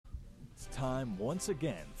time once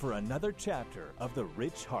again for another chapter of The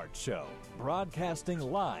Rich Hart Show, broadcasting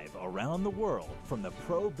live around the world from the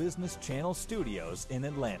Pro Business Channel studios in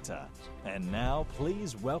Atlanta. And now,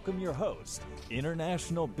 please welcome your host,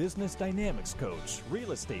 International Business Dynamics Coach,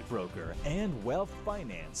 Real Estate Broker, and Wealth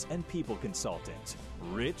Finance and People Consultant,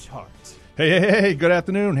 Rich Hart. Hey, good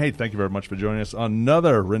afternoon. Hey, thank you very much for joining us on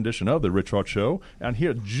another rendition of The Rich Hart Show. And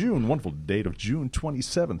here, wonderful date of June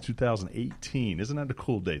 27th, 2018. Isn't that a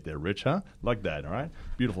cool date there, Rich, huh? Like that, all right?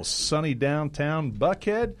 Beautiful sunny downtown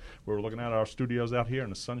Buckhead. We're looking at our studios out here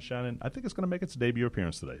and the sun shining. I think it's going to make its debut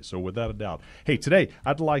appearance today, so without a doubt. Hey, today,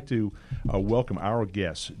 I'd like to welcome our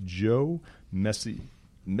guest, Joe Messeri.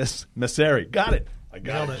 Got it. I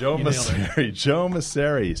got it. Joe Messeri. Joe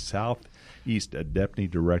Messeri, Southeast Deputy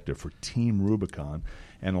Director for Team Rubicon.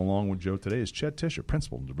 And along with Joe today is Chet Tischer,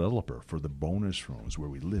 Principal Developer for the Bonus Rooms, where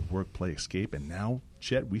we live, work, play, escape, and now,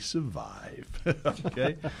 Chet, we survive.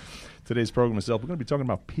 Okay? Today's program itself, we're going to be talking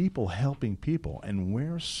about people helping people and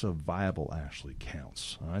where survival actually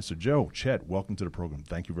counts. All right, so Joe, Chet, welcome to the program.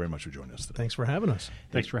 Thank you very much for joining us today. Thanks for having us.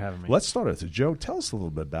 Thanks for having me. Let's start with Joe. Tell us a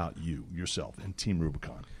little bit about yourself, and Team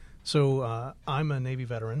Rubicon. So I'm a Navy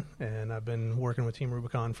veteran, and I've been working with Team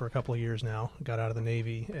Rubicon for a couple of years now. Got out of the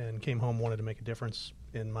Navy and came home, wanted to make a difference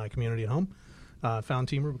in my community at home. Found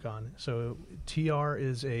Team Rubicon. So TR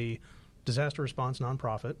is a disaster response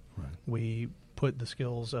nonprofit. Right. We put the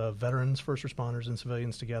skills of veterans, first responders, and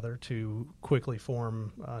civilians together to quickly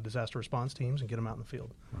form disaster response teams and get them out in the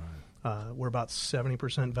field. Right. We're about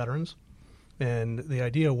 70% veterans. And the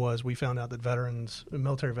idea was we found out that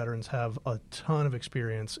military veterans have a ton of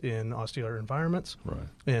experience in austere environments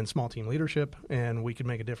and small team leadership, and we could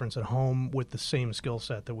make a difference at home with the same skill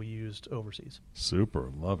set that we used overseas.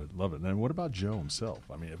 Super. Love it. And what about Joe himself?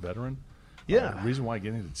 I mean, a veteran? Yeah. The reason why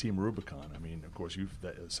getting into Team Rubicon, I mean, of course,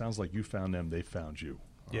 it sounds like you found them, they found you.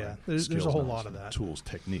 Yeah, right? there's a whole lot of that. Tools,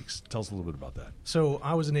 techniques. Tell us a little bit about that. So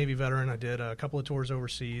I was a Navy veteran. I did a couple of tours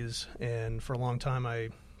overseas, and for a long time I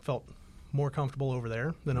felt more comfortable over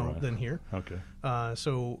there than here. Okay.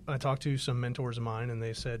 So I talked to some mentors of mine, and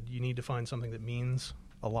they said you need to find something that means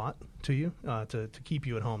a lot to you to keep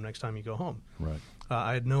you at home next time you go home. Right.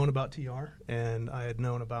 I had known about TR, and I had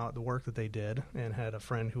known about the work that they did, and had a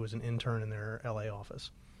friend who was an intern in their LA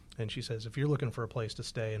office. And she says, if you're looking for a place to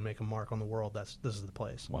stay and make a mark on the world, this is the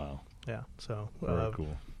place. Wow. Yeah. So very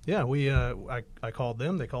cool. Yeah, I called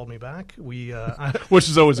them. They called me back. Which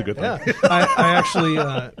is always a good thing. Yeah. I actually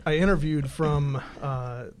I interviewed from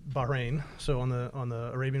Bahrain, so on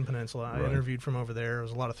the Arabian Peninsula. I interviewed from over there. It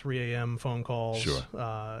was a lot of 3 a.m. phone calls. Sure.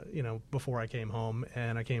 Before I came home,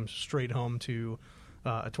 and I came straight home to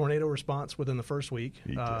a tornado response within the first week.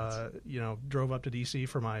 Drove up to D.C.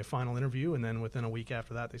 for my final interview, and then within a week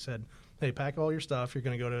after that, they said, "Hey, pack all your stuff. You're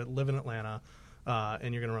going to go to live in Atlanta."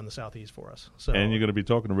 And you're going to run the Southeast for us. And you're going to be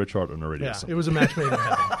talking to Rich Hart on the radio. Yeah, it was a match made in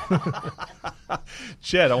heaven.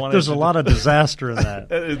 Chet, There's a lot of disaster in that.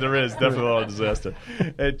 There is definitely a lot of disaster.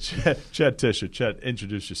 Chet Tischer, Chet,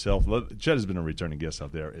 introduce yourself. Chet has been a returning guest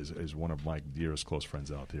out there, is one of my dearest close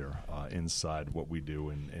friends out there inside what we do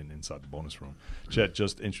and inside the bonus room. Chet,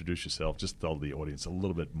 just introduce yourself. Just tell the audience a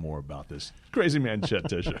little bit more about this crazy man, Chet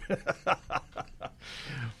Tischer.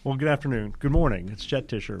 Well, good afternoon. Good morning. It's Chet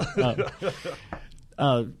Tischer.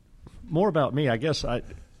 More about me, I guess.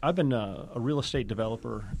 I've been a real estate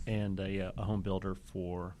developer and a home builder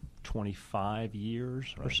for 25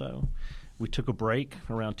 years or so. We took a break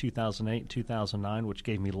around 2008, 2009, which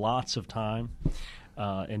gave me lots of time.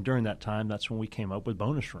 And during that time, that's when we came up with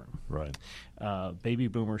Bonus Room. Right. Baby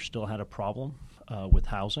boomers still had a problem with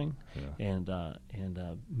housing and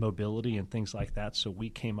mobility and things like that. So we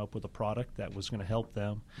came up with a product that was going to help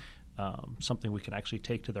them, something we could actually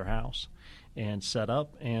take to their house and set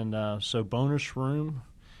up. And so Bonus Room,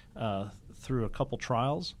 through a couple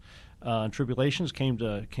trials and tribulations, came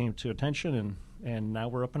to attention, and now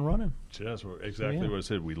we're up and running. Yes, exactly what I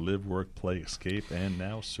said. We live, work, play, escape, and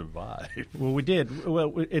now survive. Well, we did.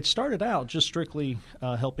 Well, it started out just strictly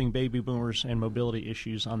helping baby boomers and mobility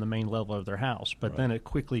issues on the main level of their house, but then it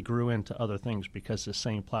quickly grew into other things because the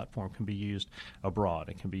same platform can be used abroad.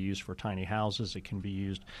 It can be used for tiny houses. It can be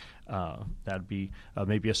used, that'd be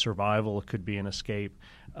maybe a survival. It could be an escape,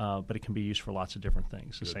 but it can be used for lots of different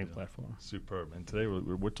things, the same platform. Superb. And today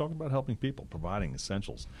we're talking about helping people, providing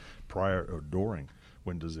essentials prior or during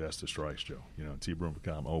when disaster strikes, Joe. Team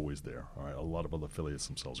Rubicon always there. All right, a lot of other affiliates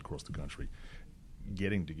themselves across the country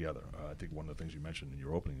getting together. I think one of the things you mentioned in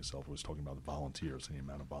your opening yourself was talking about the volunteers and the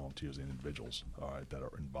amount of volunteers and individuals, all right, that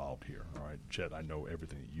are involved here. All right, Chet, I know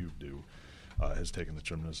everything that you do has taken a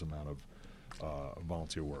tremendous amount of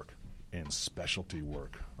volunteer work. and specialty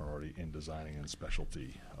work already in designing and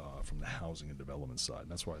specialty from the housing and development side.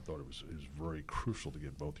 And that's why I thought it was very crucial to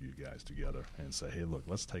get both of you guys together and say, hey, look,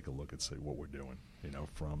 let's take a look and say what we're doing,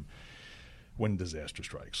 from when disaster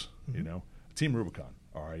strikes, Team Rubicon,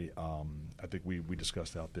 all right. I think we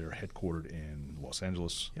discussed out there, headquartered in Los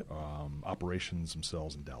Angeles, operations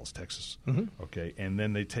themselves in Dallas, Texas. Okay, and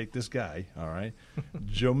then they take this guy, all right,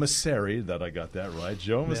 Joe Masseri, that I got that right,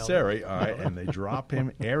 Joe Masseri, all right, and they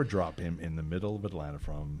airdrop him in the middle of Atlanta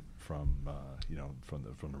from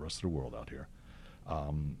the rest of the world out here.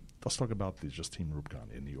 Let's talk about just Team Rubicon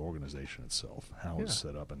and the organization itself, how it's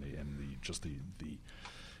set up, and the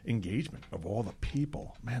engagement of all the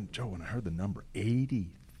people. Man, Joe, when I heard the number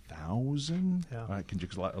 80,000, can you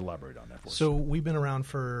elaborate on that for us? So we've been around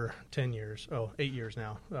for 8 years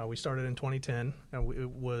now. We started in 2010. It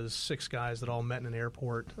was 6 guys that all met in an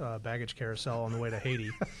airport baggage carousel on the way to Haiti.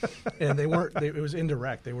 And it was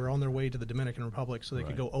indirect. They were on their way to the Dominican Republic so they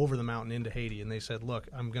could go over the mountain into Haiti. And they said, look,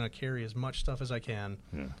 I'm going to carry as much stuff as I can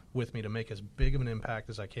with me to make as big of an impact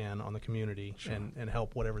as I can on the community and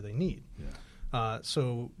help whatever they need.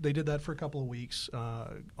 So they did that for a couple of weeks.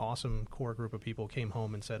 Awesome core group of people came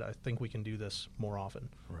home and said, I think we can do this more often.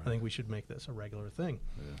 I think we should make this a regular thing.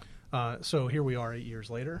 So here we are 8 years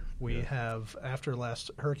later. We have, after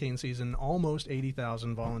last hurricane season, almost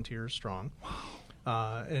 80,000 volunteers strong.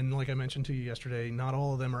 And like I mentioned to you yesterday, not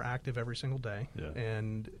all of them are active every single day.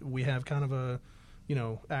 And we have kind of a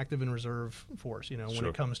active and reserve force. When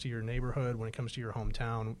it comes to your neighborhood, when it comes to your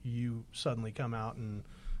hometown, you suddenly come out and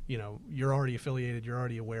you're already affiliated, you're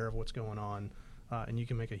already aware of what's going on, and you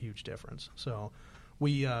can make a huge difference. So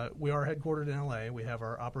we are headquartered in L.A. We have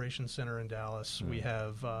our operations center in Dallas. We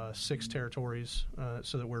have 6 territories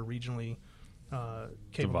so that we're regionally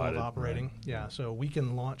capable of operating. So we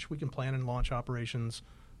can plan and launch operations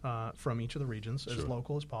from each of the regions as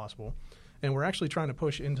local as possible. And we're actually trying to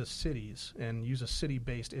push into cities and use a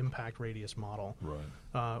city-based impact radius model.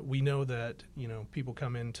 We know that people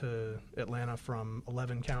come into Atlanta from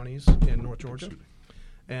 11 counties in North Georgia.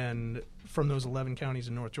 And from those 11 counties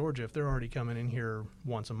in North Georgia, if they're already coming in here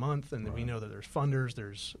once a month and we know that there's funders,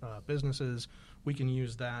 there's businesses, we can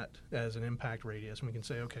use that as an impact radius. And we can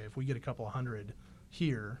say, okay, if we get a couple of hundred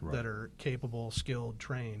here that are capable, skilled,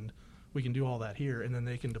 trained, we can do all that here, and then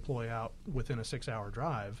they can deploy out within a 6-hour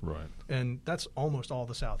drive. And that's almost all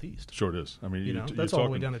the Southeast. Sure it is. I mean, that's all the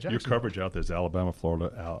way down to Jacksonville. Your coverage out there is Alabama,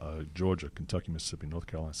 Florida, Georgia, Kentucky, Mississippi, North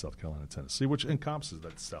Carolina, South Carolina, Tennessee, which encompasses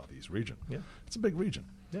that Southeast region. It's a big region.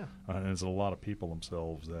 And there's a lot of people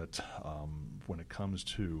themselves that, when it comes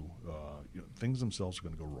to things themselves are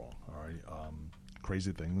going to go wrong. All right,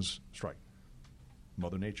 crazy things strike.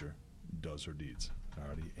 Mother Nature does her deeds. All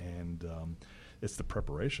right, and it's the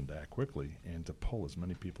preparation to act quickly and to pull as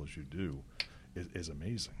many people as you do is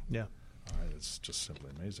amazing. All right, it's just simply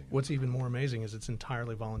amazing. What's even more amazing is it's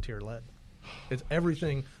entirely volunteer-led. It's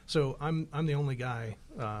everything. So I'm the only guy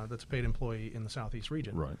that's a paid employee in the Southeast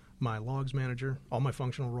region. My logs manager, all my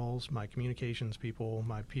functional roles, my communications people,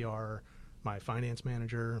 my PR, my finance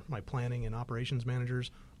manager, my planning and operations managers,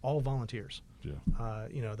 all volunteers.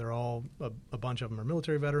 They're all a bunch of them are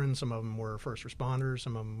military veterans. Some of them were first responders.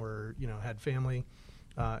 Some of them were had family,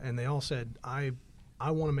 and they all said, I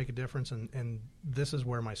want to make a difference, and this is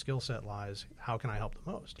where my skill set lies. How can I help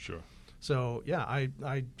the most? So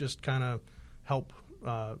I just kind of help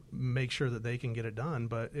make sure that they can get it done.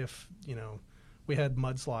 But if we had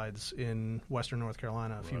mudslides in Western North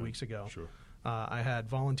Carolina a few weeks ago. I had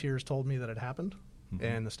volunteers told me that it happened,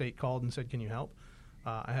 and the state called and said, can you help?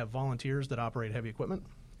 I have volunteers that operate heavy equipment,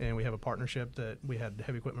 and we have a partnership that we had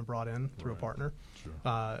heavy equipment brought in through a partner.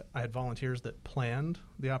 I had volunteers that planned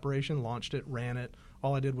the operation, launched it, ran it.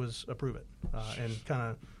 All I did was approve it and kind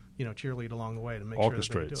of cheerlead along the way to make sure that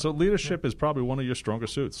they do it. So leadership is probably one of your stronger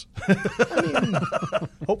suits.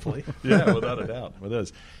 Hopefully. Without a doubt. It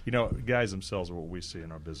is. Guys themselves are what we see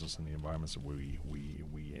in our business and the environments that we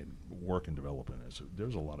work and develop in.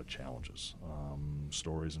 There's a lot of challenges.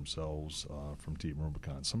 Stories themselves from Team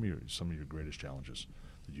Rubicon. Some of your greatest challenges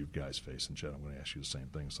that you guys face. And Chad, I'm going to ask you the same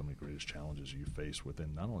thing. Some of the greatest challenges you face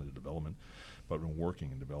within not only the development, but in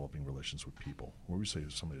working and developing relations with people. What would you say are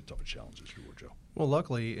some of the toughest challenges you were, Joe? Well,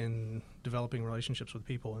 luckily, in developing relationships with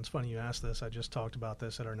people, and it's funny you asked this. I just talked about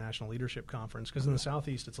this at our National Leadership Conference, because in the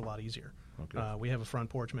Southeast, it's a lot easier. We have a front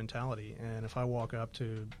porch mentality, and if I walk up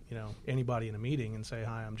to anybody in a meeting and say,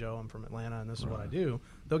 hi, I'm Joe, I'm from Atlanta, and this is what I do,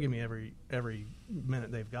 they'll give me every minute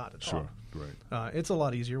they've got to talk. Sure, great. It's a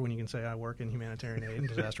lot easier when you can say I work in humanitarian aid and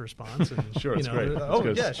disaster response. And, Sure, it's great.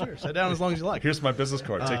 Yeah, sure. Sit down as long as you like. Here's my business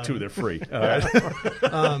card. Take 2. They're free. All right.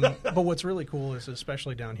 But what's really cool is,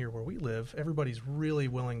 especially down here where we live, everybody's really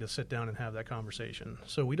willing to sit down and have that conversation.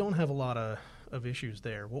 So we don't have a lot of issues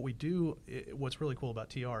there. What we do, what's really cool about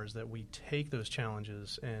TR is that we take those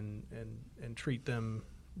challenges and treat them,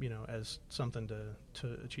 as something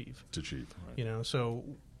to achieve. Right. So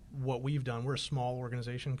what we've done, we're a small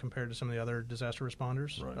organization compared to some of the other disaster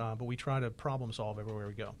responders, right. but we try to problem solve everywhere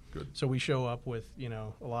we go. Good. So we show up with,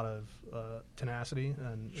 a lot of tenacity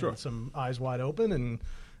and Sure. some eyes wide open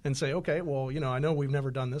and say, okay, well, I know we've never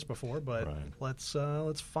done this before, but right.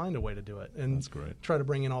 let's find a way to do it. And that's great. Try to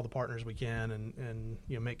bring in all the partners we can and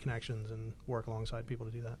make connections and work alongside people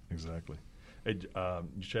to do that. Exactly. Hey,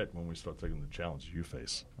 Chet, when we start taking the challenges you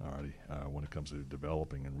face already when it comes to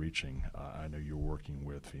developing and reaching, I know you're working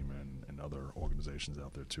with FEMA and other organizations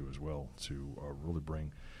out there too as well to really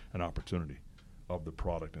bring an opportunity of the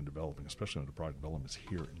product and developing, especially when the product development is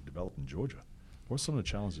here and developed in Georgia. What are some of the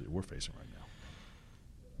challenges that we're facing right now?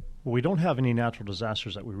 Well, we don't have any natural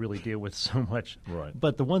disasters that we really deal with so much. Right.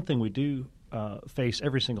 But the one thing we do face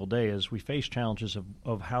every single day is we face challenges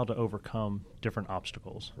of how to overcome different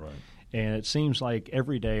obstacles. Right. And it seems like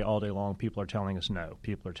every day, all day long, people are telling us no.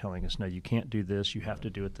 People are telling us, no, you can't do this. You have to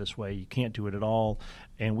do it this way. You can't do it at all.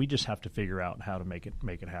 And we just have to figure out how to make it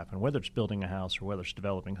happen, whether it's building a house or whether it's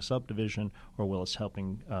developing a subdivision or whether it's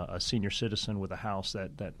helping a senior citizen with a house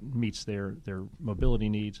that meets their mobility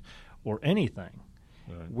needs or anything.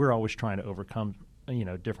 Right. We're always trying to overcome,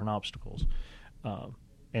 different obstacles.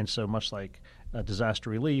 And so much like disaster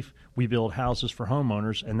relief, we build houses for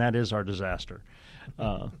homeowners, and that is our disaster.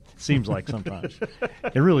 Seems like sometimes.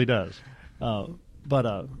 It really does.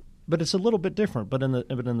 But it's a little bit different. But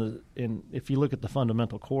if you look at the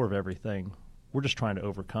fundamental core of everything, we're just trying to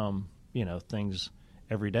overcome, things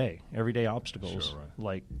everyday obstacles. Sure, right.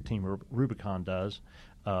 Like Team Rubicon does,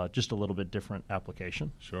 just a little bit different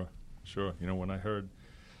application. Sure. When I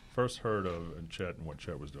first heard of Chet and what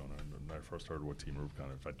Chet was doing, and I first heard what Team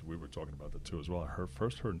Rubicon, in fact, we were talking about that too as well. I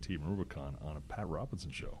first heard Team Rubicon on a Pat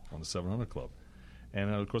Robinson show on the 700 Club. And,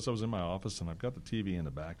 of course, I was in my office, and I've got the TV in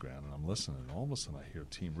the background, and I'm listening, and all of a sudden I hear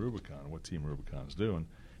Team Rubicon and what Team Rubicon is doing,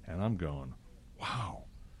 and I'm going, wow,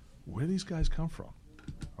 where do these guys come from?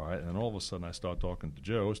 All right, and all of a sudden I start talking to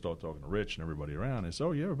Joe, start talking to Rich and everybody around. And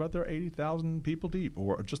so, we're about there 80,000 people deep,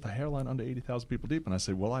 or just a hairline under 80,000 people deep. And I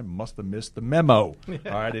say, well, I must have missed the memo. All right,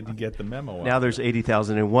 I didn't get the memo. Now there's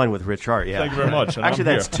 80,001 with Rich Hart. Yeah. Thank you very much. Actually,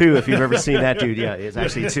 that's 2 if you've ever seen that dude. Yeah, it's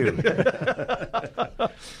actually 2.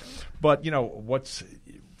 But,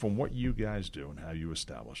 from what you guys do and how you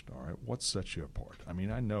established, all right, what sets you apart? I mean,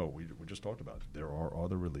 I know we just talked about it. There are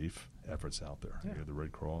other relief efforts out there. Yeah. You have the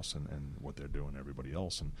Red Cross and what they're doing, everybody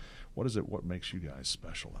else. And what makes you guys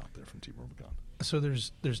special out there from Team Rubicon? So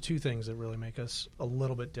there's 2 things that really make us a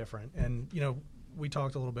little bit different. And, we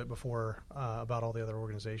talked a little bit before about all the other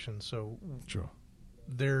organizations. So Sure.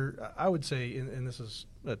 I would say, and this is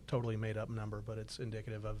a totally made-up number, but it's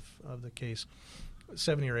indicative of the case,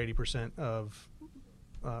 70 or 80% of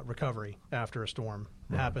recovery after a storm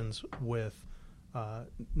happens with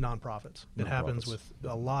nonprofits. It happens with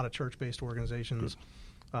a lot of church-based organizations.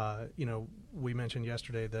 We mentioned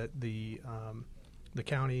yesterday that the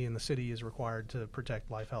county and the city is required to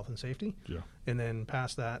protect life, health, and safety. Yeah. And then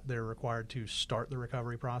past that, they're required to start the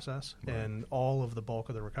recovery process. Right. And all of the bulk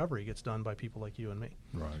of the recovery gets done by people like you and me.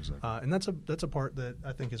 Right, exactly. And that's a part that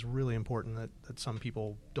I think is really important that some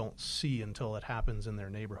people don't see until it happens in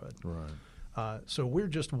their neighborhood. Right. So we're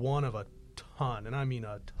just one of a ton, and I mean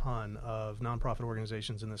a ton, of nonprofit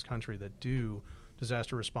organizations in this country that do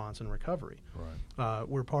disaster response and recovery. Right.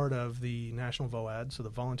 We're part of the National VOAD, so the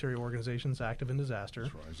Voluntary Organizations Active in Disaster.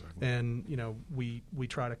 That's right, exactly. And we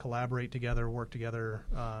try to collaborate together, work together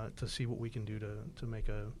to see what we can do to make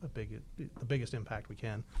the biggest impact we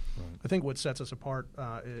can. Right. I think what sets us apart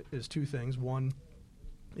is 2 things. One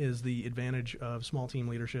is the advantage of small team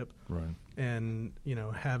leadership, Right. and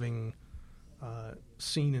having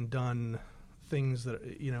seen and done things that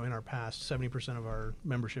in our past. 70% of our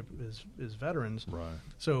membership is veterans. Right.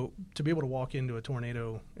 So to be able to walk into a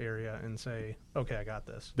tornado area and say, "Okay, I got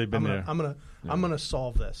this. They've been there. I'm gonna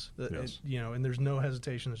solve this." Yes. And there's no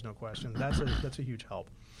hesitation. There's no question. That's a huge help.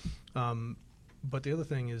 But the other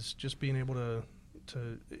thing is just being able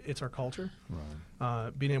to it's our culture.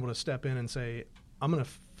 Right. Being able to step in and say, "I'm going to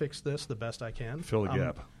fix this the best I can." Fill the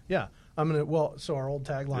gap. Yeah, I'm gonna. Well, so our old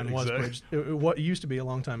tagline Yeah, was exactly. what used to be a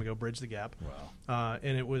long time ago, "Bridge the gap." Wow.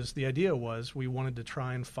 And the idea was we wanted to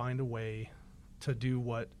try and find a way to do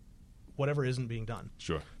what whatever isn't being done.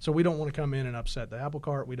 Sure. So we don't want to come in and upset the apple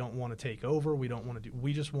cart. We don't want to take over. We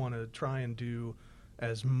just want to try and do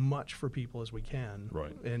as much for people as we can,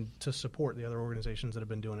 Right. and to support the other organizations that have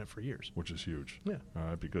been doing it for years. Which is huge. Yeah. All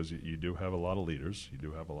right, because you do have a lot of leaders. You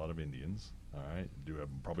do have a lot of Indians. All right. You do have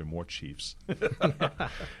probably more chiefs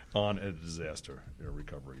on a disaster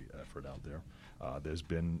recovery effort out there. There's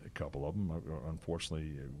been a couple of them.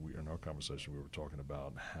 Unfortunately, in our conversation, we were talking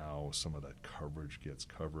about how some of that coverage gets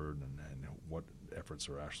covered and what efforts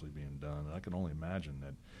are actually being done. And I can only imagine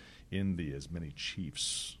that as many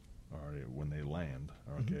chiefs, all right, when they land,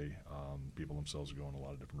 okay, people themselves are going a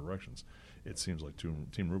lot of different directions. It seems like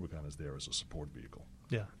Team Rubicon is there as a support vehicle.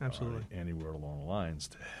 Yeah, absolutely. Anywhere along the lines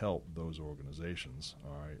to help those organizations,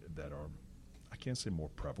 all right, that are, I can't say more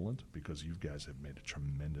prevalent, because you guys have made a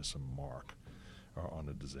tremendous mark on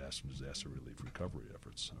the disaster relief recovery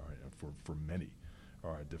efforts, all right, for many,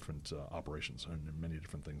 all right, different operations and many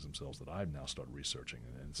different things themselves that I've now started researching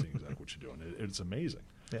and seeing exactly what you're doing. It's amazing.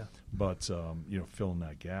 Yeah. But, filling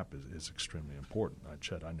that gap is extremely important.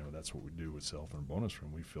 Chet, I know that's what we do with Self and Bonus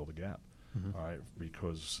Room. We fill the gap. All right,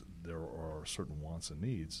 because there are certain wants and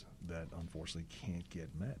needs that unfortunately can't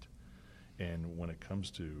get met. And when it comes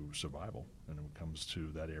to survival and when it comes to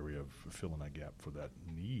that area of filling that gap for that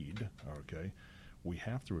need, okay, we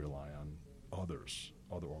have to rely on other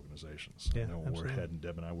organizations. Yeah,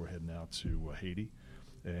 Deb and I, we're heading out to Haiti,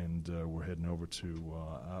 and we're heading over to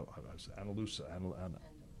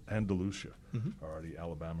Andalusia, already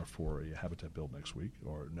Alabama, for a Habitat build next week,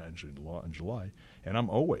 or actually in July. And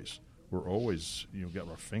we're always got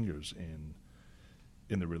our fingers in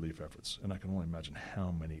the relief efforts, and I can only imagine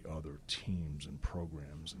how many other teams and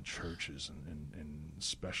programs and churches and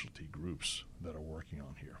specialty groups that are working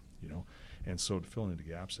on here, and so to fill in the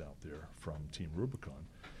gaps out there from Team Rubicon,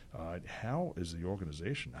 how is the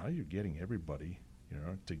organization? How are you getting everybody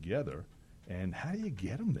together? And how do you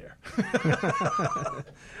get them there?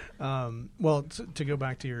 Well, to go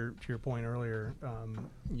back to your point earlier,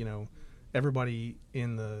 everybody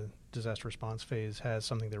in the disaster response phase has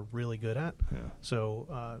something they're really good at. Yeah.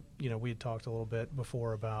 So, we had talked a little bit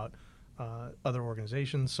before about other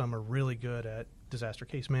organizations. Some are really good at disaster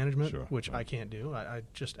case management, Sure, which right. I can't do. I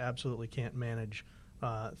just absolutely can't manage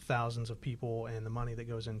thousands of people and the money that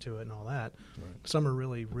goes into it and all that. Right. Some are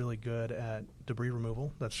really, really good at debris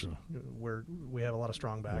removal. That's Sure. where we have a lot of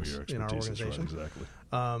strong backs Your in our expertise is right, organization.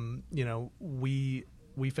 exactly.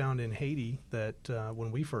 We found in Haiti that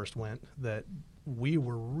when we first went, that we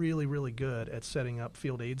were really, really good at setting up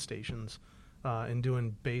field aid stations and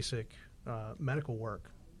doing basic medical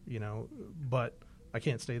work, but we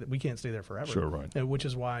can't stay there forever. Sure, right. And which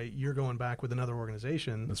is why you're going back with another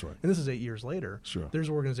organization. That's right. And this is 8 years later. Sure. There's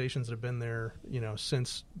organizations that have been there,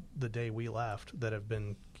 since the day we left, that have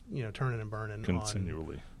been, turning and burning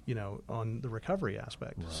Continually. on the recovery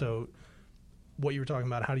aspect. Right. So what you were talking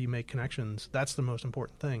about, how do you make connections? That's the most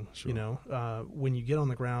important thing. Sure. When you get on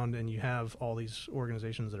the ground and you have all these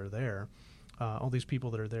organizations that are there, all these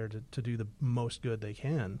people that are there to do the most good they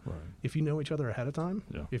can. Right. If you know each other ahead of time,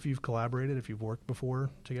 Yeah. if you've collaborated, if you've worked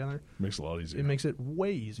before together, Makes it a lot easier. it makes it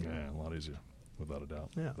way easier. Yeah, a lot easier, without a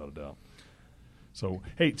doubt. Yeah. Without a doubt. So,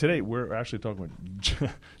 hey, today we're actually talking with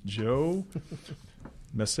Joe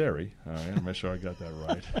Messeri. All right, I'll make sure I got that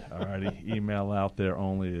right. All righty. Email out there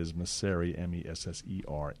only is Messeri,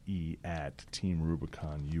 Messere, at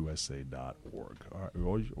teamrubiconusa.org.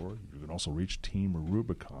 Or you can also reach Team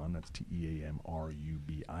Rubicon, that's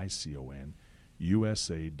TeamRubicon,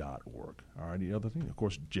 USA.org. All right, the other thing, of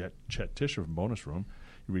course, Chet Tischer from Bonus Room.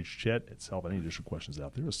 You reach Chet itself. Any additional questions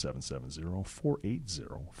out there is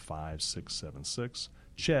 770-480-5676.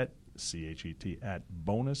 Chet, C-H-E-T, at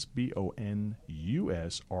bonus, BONUSRUUM,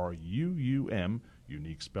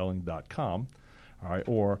 uniquespelling.com, all right,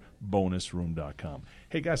 or bonusroom.com.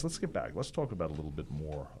 Hey, guys, let's get back. Let's talk about a little bit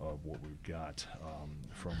more of what we've got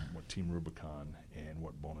from what Team Rubicon and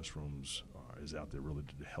what Bonus Rooms is out there really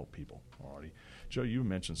to help people. All righty. Joe, you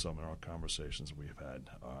mentioned some in our conversations we've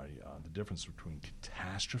had, the difference between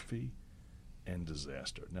catastrophe and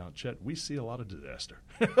disaster. Now, Chet, we see a lot of disaster.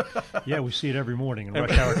 Yeah, we see it every morning in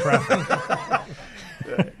rush hour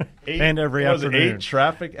traffic. And every afternoon. 8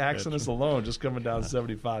 traffic accidents alone just coming down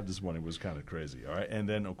 75 this morning was kind of crazy, all right? And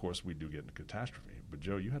then, of course, we do get into catastrophe. But,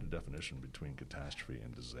 Joe, you had a definition between catastrophe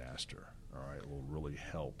and disaster, all right? It will really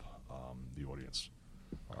help the audience,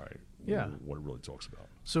 all right? Yeah. What it really talks about.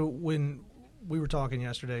 So when we were talking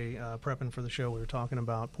yesterday, prepping for the show, we were talking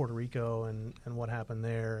about Puerto Rico and what happened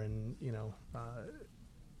there. And,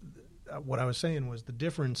 what I was saying was the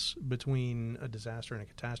difference between a disaster and a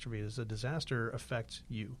catastrophe is a disaster affects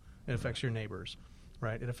you. It affects your neighbors.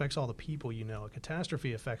 right? It affects all the people you know. A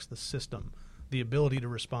catastrophe affects the system, the ability to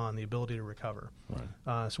respond, the ability to recover.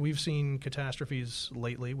 Right. So we've seen catastrophes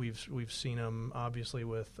lately. We've seen them obviously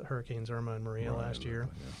with Hurricanes Irma and Maria last year.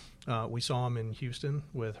 Yeah. We saw them in Houston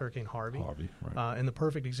with Hurricane Harvey. Right. And the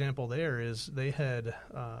perfect example there is they had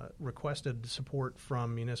requested support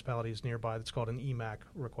from municipalities nearby. That's called an EMAC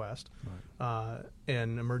request. Right.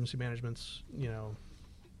 And emergency management's,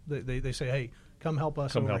 they say, hey, come help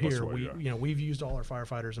us Come over help us here. where you are. We've used all our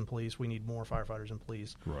firefighters and police. We need more firefighters and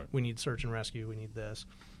police. Right. We need search and rescue. We need this.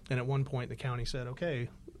 And at one point, the county said, okay,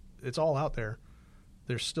 it's all out there.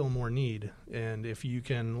 There's still more need, and if you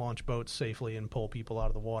can launch boats safely and pull people out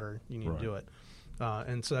of the water, you need to do it.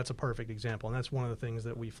 And so that's a perfect example, and that's one of the things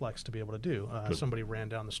that we flex to be able to do. Somebody ran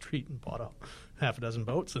down the street and bought a half a dozen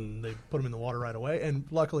boats, and they put them in the water right away. And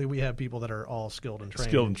luckily, we have people that are all skilled and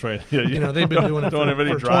trained. Yeah. They've been doing it Don't have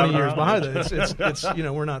any for 20 driving years around. behind it. It's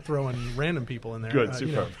we're not throwing random people in there. Good,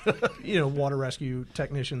 superb. Water rescue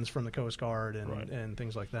technicians from the Coast Guard and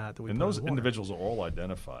things like that. That we And put those in the water. individuals are all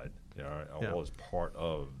identified, all as part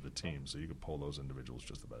of the team. So you can pull those individuals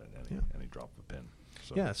just about at any drop of a pin.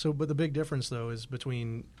 So. But the big difference, though, is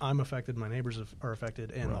between I'm affected, my neighbors are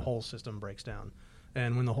affected, and the Right. whole system breaks down.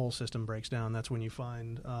 And when the whole system breaks down, that's when you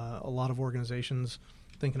find a lot of organizations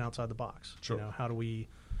thinking outside the box. Sure. How do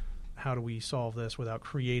we solve this without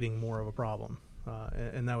creating more of a problem?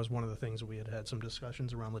 And that was one of the things that we had some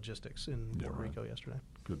discussions around logistics in Puerto Rico yesterday.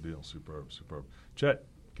 Good deal. Superb. Chet,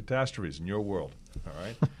 catastrophes in your world, all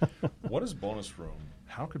right? What is Bonus Room?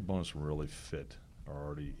 How could Bonus Room really fit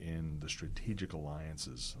already in the strategic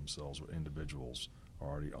alliances themselves with individuals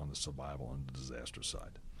already on the survival and the disaster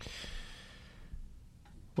side?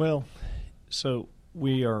 Well, so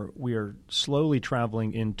we are slowly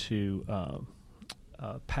traveling into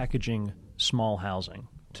packaging small housing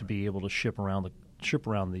to be able to ship around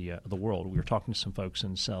the world. We were talking to some folks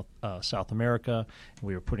in South America, and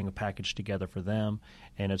we were putting a package together for them,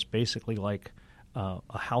 and it's basically like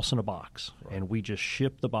a house in a box, and we just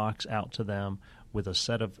ship the box out to them with a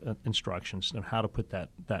set of instructions on how to put that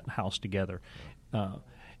house together.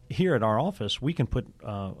 Here at our office, we can put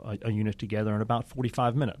a unit together in about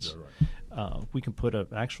 45 minutes. We can put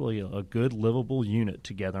actually a good livable unit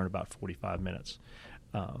together in about 45 minutes.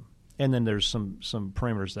 And then there's some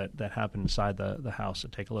parameters that happen inside the house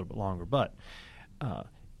that take a little bit longer. But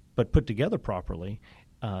put together properly,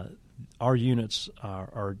 our units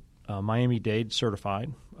are Miami-Dade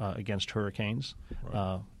certified against hurricanes.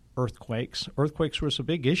 Earthquakes was a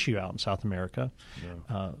big issue out in South America,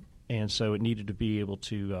 and so it needed to be able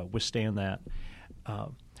to withstand that.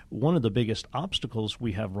 One of the biggest obstacles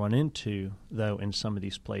we have run into, though, in some of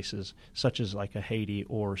these places, such as like a Haiti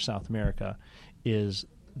or South America, is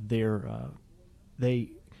they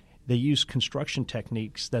use construction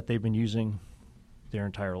techniques that they've been using their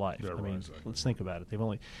entire life. Exactly. Let's think about it. They've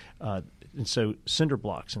only and so cinder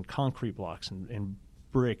blocks and concrete blocks and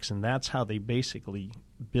bricks, and that's how they basically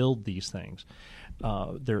build these things,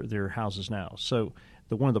 their houses now. So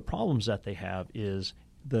one of the problems that they have is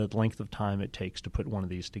the length of time it takes to put one of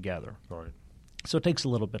these together. Right. So it takes a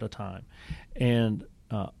little bit of time. And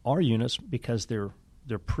our units, because they're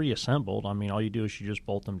pre-assembled, I mean, all you do is you just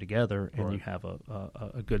bolt them together, and you have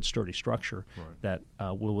a good sturdy structure that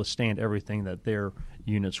will withstand everything that their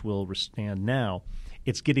units will withstand now.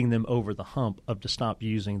 It's getting them over the hump to stop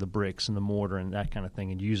using the bricks and the mortar and that kind of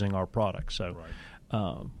thing and using our product. So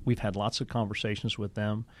we've had lots of conversations with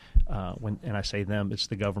them. And I say them, it's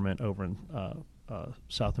the government over in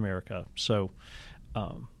South America. So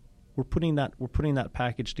we're putting that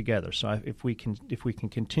package together. So if we can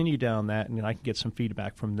continue down that, and then I can get some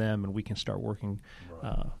feedback from them, and we can start working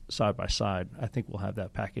side by side, I think we'll have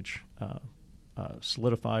that package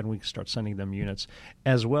solidified, and we can start sending them units,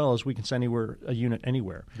 as well as we can send a unit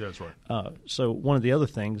anywhere. Yeah, that's right. So one of the other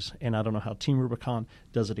things, and I don't know how Team Rubicon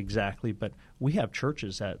does it exactly, but we have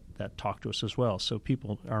churches that talk to us as well. So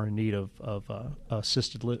people are in need of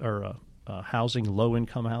assisted housing,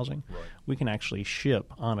 low-income housing. Right. We can actually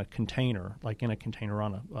ship on a container, like in a container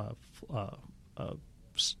on a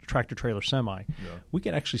tractor-trailer semi. Yeah. We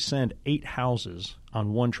can actually send 8 houses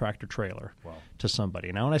on one tractor-trailer to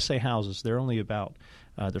somebody. Now, when I say houses, they're only about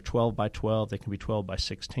they're 12 by 12. They can be 12 by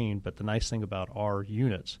 16. But the nice thing about our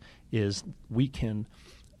units is we can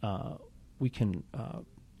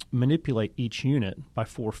manipulate each unit by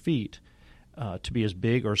 4 feet to be as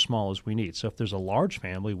big or small as we need. So if there's a large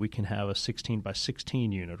family, we can have a 16 by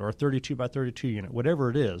 16 unit or a 32 by 32 unit,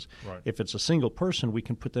 whatever it is. Right. If it's a single person, we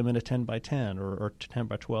can put them in a 10 by 10 or 10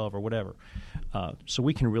 by 12 or whatever. So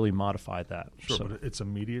we can really modify that. Sure, but it's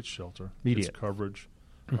immediate shelter. Immediate. It's coverage.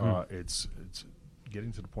 Mm-hmm. It's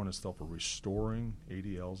getting to the point itself of restoring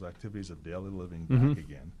ADL's activities of daily living back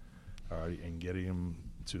again, all right, and getting them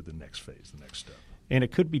to the next phase, the next step. And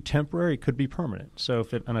it could be temporary, it could be permanent. So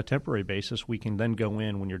if on a temporary basis, we can then go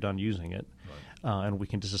in when you're done using it, and we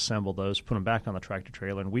can disassemble those, put them back on the tractor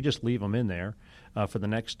trailer, and we just leave them in there for the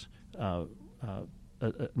next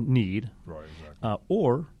need. Right, exactly.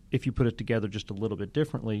 Or if you put it together just a little bit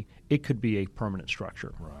differently, it could be a permanent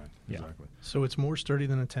structure. Right, exactly. So it's more sturdy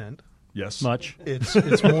than a tent. Yes. Much.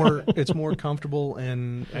 It's more comfortable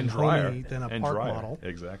and drier homey than a and park drier. model.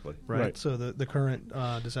 Exactly. Right. So the current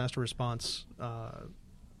disaster response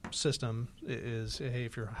system is, hey,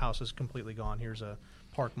 if your house is completely gone, here's a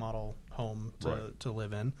park model home to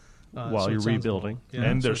live in While you're it sounds rebuilding.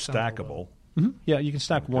 And they're it sounds a little stackable. Yeah, you can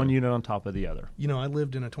stack one unit on top of the other. You know, I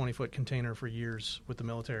lived in a 20-foot container for years with the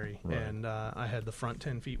military, Right. and I had the front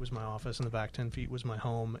 10 feet was my office, and the back 10 feet was my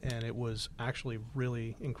home, and it was actually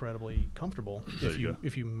really incredibly comfortable There you go.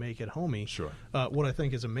 if you make it homey. Sure. What I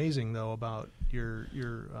think is amazing, though, about your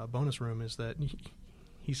bonus room is that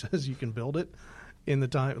he says you can build it in the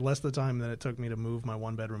time less the time than it took me to move my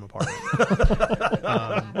one-bedroom apartment.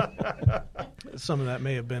 Some of that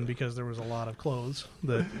may have been because there was a lot of clothes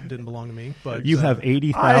that didn't belong to me. But You have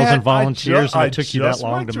 80,000 volunteers, and I it took you that just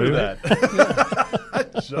long went to through move that.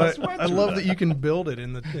 I love that you can build it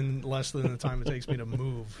in less than the time it takes me to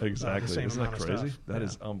move. Exactly. The same Isn't that amount of crazy? stuff. That Yeah.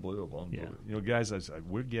 is unbelievable. Yeah. You know, guys,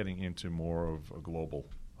 we're getting into more of a global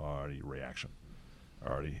reaction.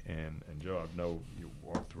 Already, and Joe, I know you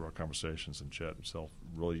walked through our conversations and Chet himself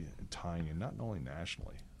really tying in not only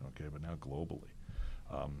nationally, okay, but now globally.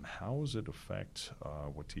 How does it affect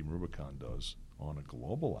what Team Rubicon does on a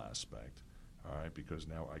global aspect? All right, because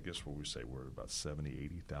now I guess what we say we're about 70,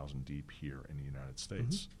 80,000 deep here in the United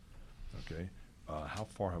States. Okay, how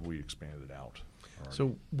far have we expanded out? Already?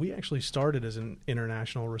 So we actually started as an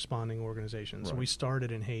international responding organization. So Right. we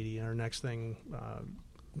started in Haiti, and our next thing,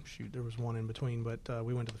 there was one in between, but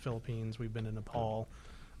we went to the Philippines. We've been to Nepal.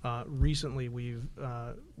 Recently,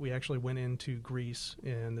 we actually went into Greece,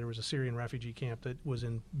 and there was a Syrian refugee camp that was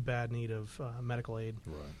in bad need of medical aid.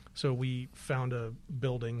 Right. So we found a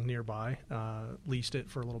building nearby, leased it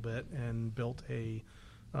for a little bit, and built a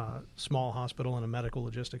small hospital and a medical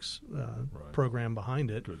logistics program behind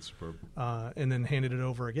it. Good, superb. And then handed it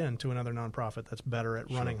over again to another nonprofit that's better at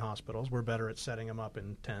running hospitals. We're better at setting them up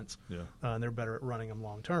in tents, and they're better at running them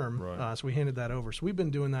long term. Right. So we handed that over. So we've been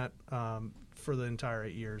doing that for the entire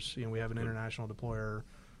 8 years. You know, we have an international deployer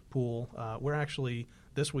pool. We're actually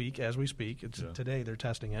this week, as we speak, today they're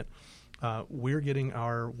testing it. We're getting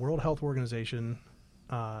our World Health Organization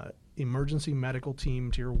Emergency Medical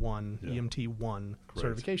Team Tier 1, EMT 1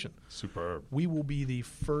 certification. Superb. We will be the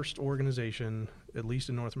first organization, at least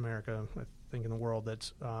in North America, I think in the world,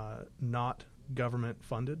 that's not government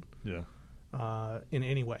funded in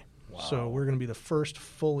any way. Wow. So we're going to be the first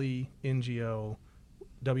fully NGO,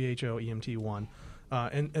 WHO EMT 1.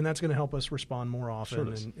 And that's going to help us respond more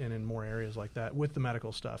often and in more areas like that with the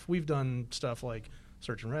medical stuff. We've done stuff like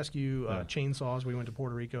search and rescue, chainsaws. We went to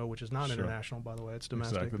Puerto Rico, which is not international, by the way. It's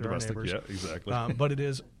domestic. Exactly. They're our Domestic, neighbors. yeah, exactly. But it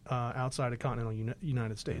is outside of continental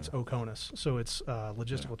United States, OCONUS. So it's a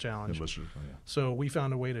logistical challenge. So we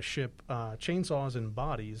found a way to ship chainsaws and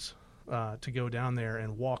bodies to go down there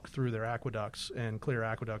and walk through their aqueducts and clear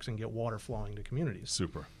aqueducts and get water flowing to communities.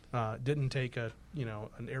 Super. Didn't take an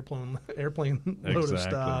airplane load of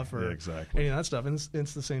stuff or any of that stuff. And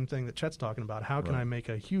it's the same thing that Chet's talking about. How can I make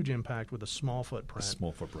a huge impact with a small footprint? A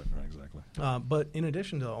small footprint, right, exactly. But in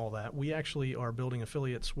addition to all that, we actually are building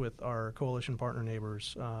affiliates with our coalition partner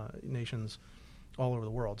nations all over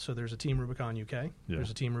the world. So there's a Team Rubicon UK,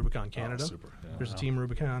 there's a Team Rubicon Canada, there's a Team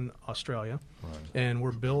Rubicon Australia, and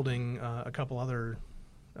we're building a couple other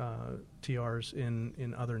TRs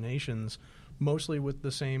in other nations, mostly with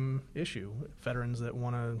the same issue: veterans that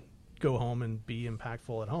want to go home and be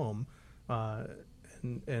impactful at home,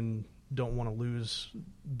 and don't want to lose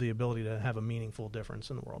the ability to have a meaningful difference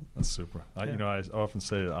in the world. That's super. I often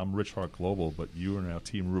say I'm Rich Hart Global, but you are now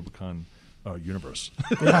Team Rubicon Universe.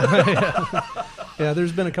 Yeah,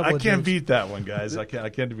 there's been a couple. I of can't jokes. beat that one, guys. I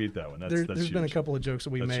can't beat that one. That's There's been a couple of jokes that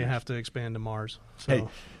we may have to expand to Mars. So. Hey,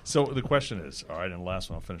 so the question is, all right, and the last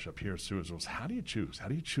one I'll finish up here too is how do you choose? How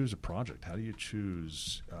do you choose a project? How do you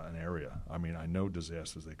choose an area? I mean, I know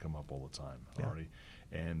disasters, they come up all the time already,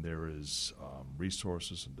 and there is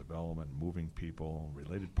resources and development, moving people,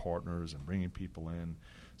 related partners, and bringing people in,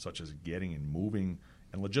 such as getting and moving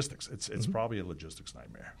And logistics, it's probably a logistics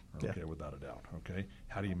nightmare, okay, without a doubt, okay?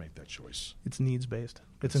 How do you make that choice? It's needs-based.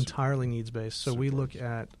 It's entirely needs-based. So we look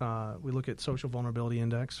at social vulnerability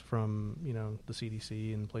index from, the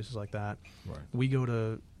CDC and places like that. Right. We go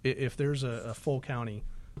to, if there's a full county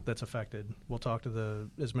that's affected, we'll talk to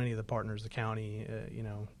as many of the partners, the county,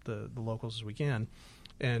 the locals as we can,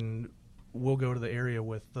 and we'll go to the area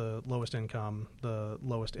with the lowest income, the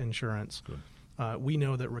lowest insurance. Good. We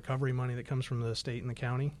know that recovery money that comes from the state and the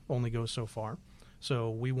county only goes so far. So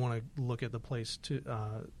we want to look at the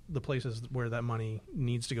places where that money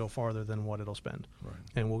needs to go farther than what it'll spend. Right.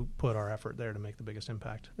 And we'll put our effort there to make the biggest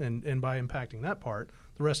impact. And by impacting that part,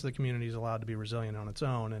 the rest of the community is allowed to be resilient on its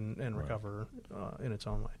own and recover in its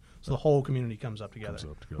own way. So the whole community comes up together.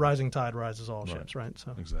 Rising tide rises all ships, right?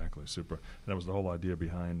 So exactly, super. And that was the whole idea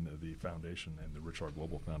behind the foundation and the Rich Hart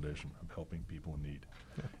Global Foundation of helping people in need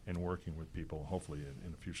and working with people, hopefully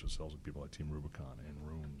in the future selves with people like Team Rubicon and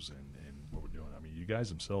Rooms and what we're doing. I mean, you guys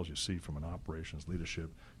themselves, you see from an operations,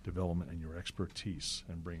 leadership, development, and your expertise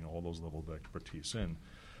and bringing all those levels of expertise in,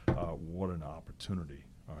 what an opportunity,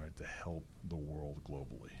 all right, to help the world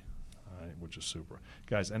globally, all right, which is super.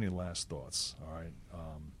 Guys, any last thoughts, all right?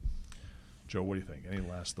 Joe, what do you think? Any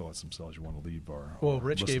last thoughts themselves you want to leave our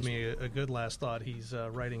Rich listeners gave me a good last thought. He's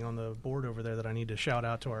writing on the board over there that I need to shout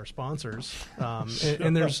out to our sponsors,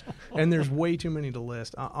 and there's way too many to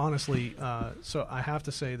list. Honestly, so I have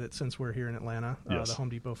to say that since we're here in Atlanta, the Home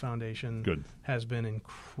Depot Foundation has been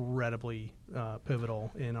incredibly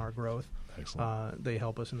pivotal in our growth. Excellent. They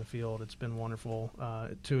help us in the field. It's been wonderful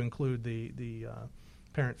to include the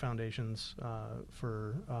parent foundations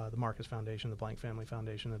for the Marcus Foundation, the Blank Family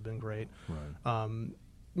Foundation have been great. Right.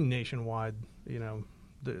 Nationwide,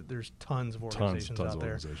 there's tons of organizations out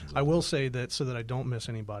there. Organizations I will say that so that I don't miss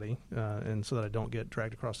anybody and so that I don't get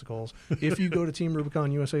dragged across the coals, if you go to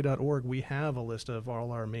teamrubiconusa.org, we have a list of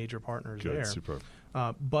all our major partners there. Superb.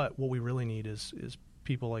 But what we really need is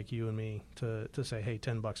people like you and me to say, hey,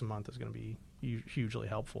 $10 a month is going to be hugely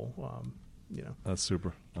helpful. That's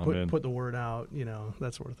super. Put the word out,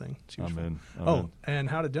 that sort of thing. It's useful. I'm in. And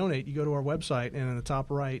how to donate, you go to our website, and in the top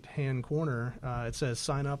right-hand corner, it says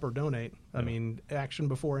sign up or donate. I mean, action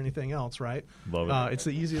before anything else, right? Love it. It's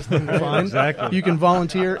the easiest thing to find. Exactly. You can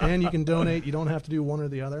volunteer and you can donate. You don't have to do one or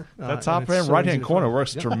the other. That top right-hand corner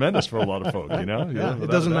works tremendous for a lot of folks, It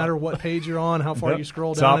doesn't matter what page you're on, how far you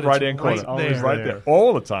scroll down. Top right-hand corner. Always right there.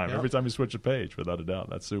 All the time. Yep. Every time you switch a page, without a doubt.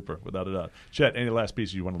 That's super, without a doubt. Chet, any last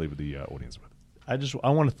piece you want to leave with the audience with? I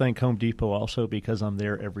want to thank Home Depot also because I'm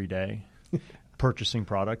there every day purchasing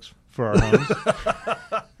products for our homes.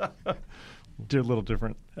 Do a little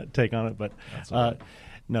different take on it, but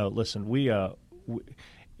no, listen,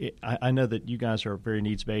 I know that you guys are very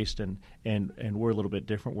needs-based and we're a little bit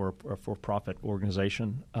different. We're a for-profit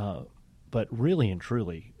organization, but really and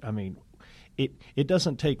truly, I mean, it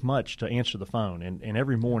doesn't take much to answer the phone, and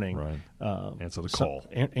every morning answer the call.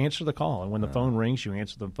 Answer the call, and when the phone rings, you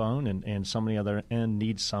answer the phone, and somebody on the other end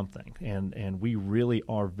needs something, and we really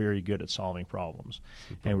are very good at solving problems,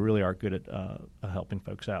 and we really are good at helping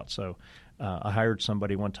folks out. So I hired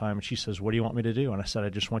somebody one time, and she says, "What do you want me to do?" And I said, "I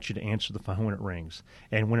just want you to answer the phone when it rings,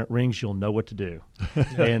 and when it rings, you'll know what to do."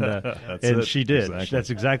 And she did. Exactly.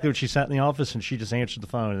 That's exactly what she sat in the office, and she just answered the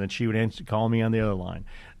phone, and then she would call me on the other line.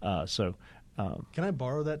 Can I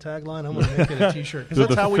borrow that tagline? I'm going to make it a T-shirt because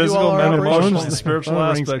that's how we do physical, all our mental, operations. emotions, the spiritual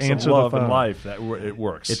aspects of love and life. It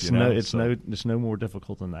works. It's no more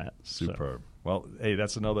difficult than that. Superb. Well, hey,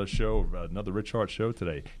 that's another show, another Rich Hart show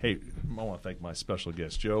today. Hey, I want to thank my special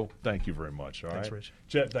guest, Joe. Thank you very much. Thanks, Rich.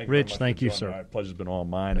 Chet, thank you Rich, very much thank you, sir. All right, pleasure's been all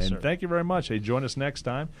mine. Yes, and sir. thank you very much. Hey, join us next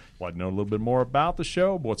time. Want to know a little bit more about the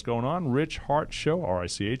show, what's going on? Rich Hart Show,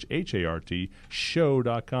 RichHart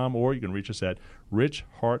show.com, or you can reach us at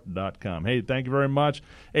richhart.com. Hey, thank you very much.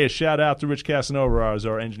 Hey, a shout out to Rich Casanova,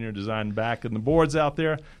 our engineer design back in the boards out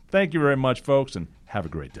there. Thank you very much, folks, and have a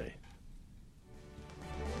great day.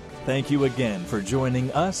 Thank you again for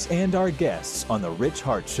joining us and our guests on The Rich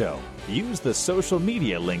Hart Show. Use the social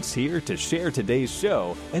media links here to share today's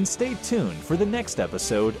show, and stay tuned for the next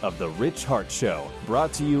episode of The Rich Hart Show,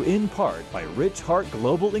 brought to you in part by Rich Hart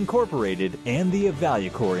Global Incorporated and the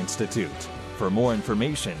EvalueCore Institute. For more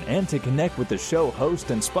information and to connect with the show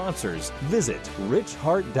host and sponsors, visit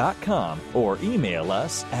richhart.com or email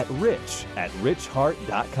us at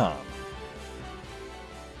rich@richhart.com.